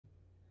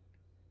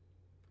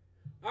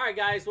All right,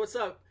 guys, what's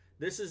up?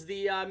 This is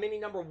the mini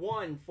number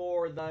one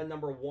for the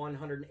number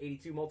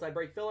 182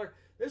 multi-break filler.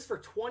 This is for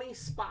 20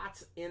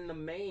 spots in the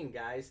main,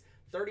 guys.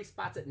 30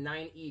 spots at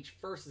 9 each.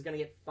 First is going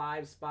to get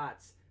 5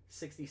 spots,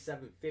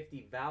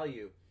 67.50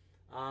 value.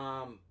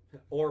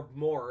 Or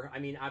more. I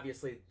mean,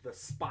 obviously, the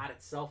spot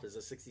itself is a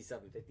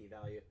 67.50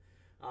 value.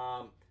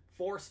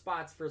 4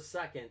 spots for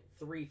second,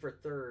 3 for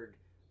third.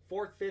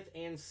 4th, 5th,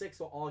 and 6th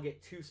will all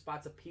get 2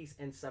 spots apiece,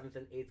 and 7th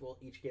and 8th will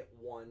each get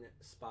 1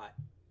 spot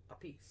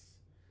apiece.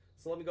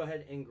 So let me go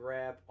ahead and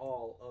grab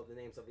all of the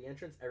names of the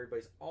entrants.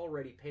 Everybody's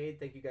already paid.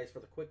 Thank you guys for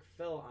the quick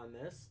fill on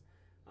this.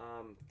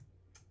 Let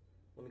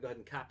me go ahead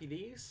and copy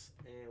these,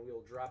 and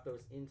we'll drop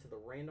those into the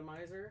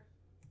randomizer.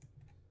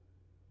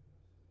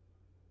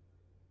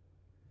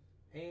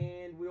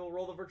 And we'll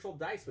roll the virtual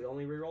dice. We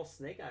only reroll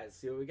snake eyes.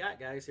 See what we got,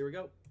 guys. Here we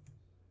go.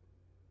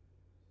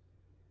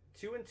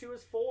 2 and 2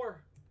 is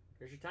 4.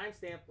 Here's your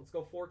timestamp. Let's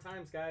go 4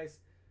 times, guys.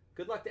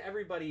 Good luck to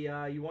everybody.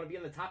 You want to be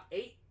in the top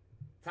 8.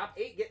 Top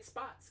 8 get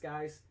spots,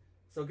 guys.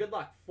 So good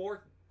luck.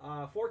 4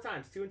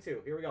 times. 2 and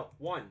 2. Here we go.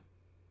 1.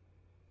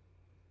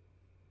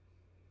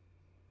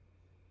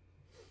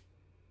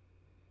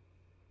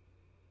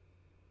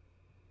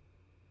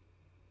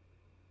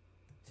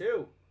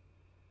 2.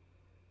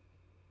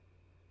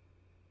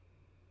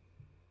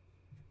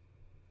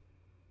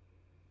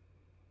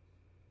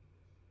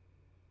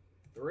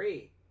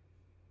 3.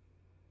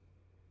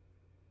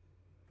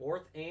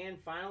 4th and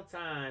final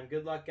time.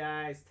 Good luck,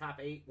 guys. Top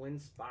 8 win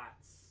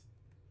spots.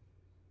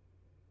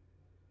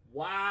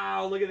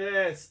 Wow, look at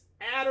this.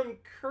 Adam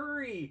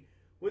Curry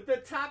with the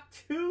top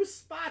 2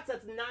 spots.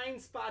 That's 9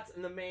 spots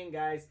in the main,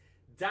 guys.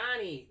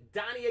 Donnie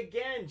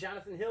again.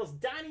 Jonathan Hills.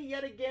 Donnie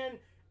yet again.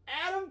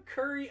 Adam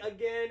Curry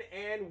again.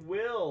 And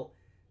Will.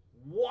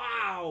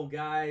 Wow,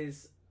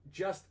 guys.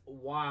 Just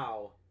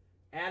wow.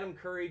 Adam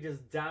Curry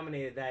just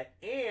dominated that.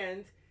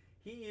 And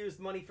he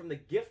used money from the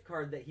gift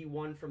card that he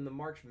won from the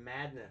March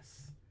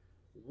Madness.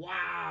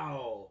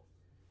 Wow.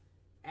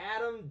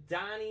 Adam,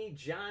 Donnie,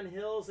 John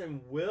Hills,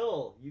 and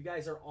Will. You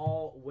guys are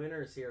all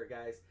winners here,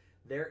 guys.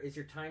 There is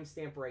your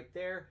timestamp right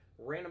there.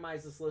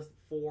 Randomize this list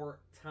 4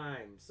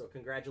 times. So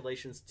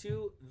congratulations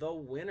to the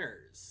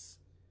winners.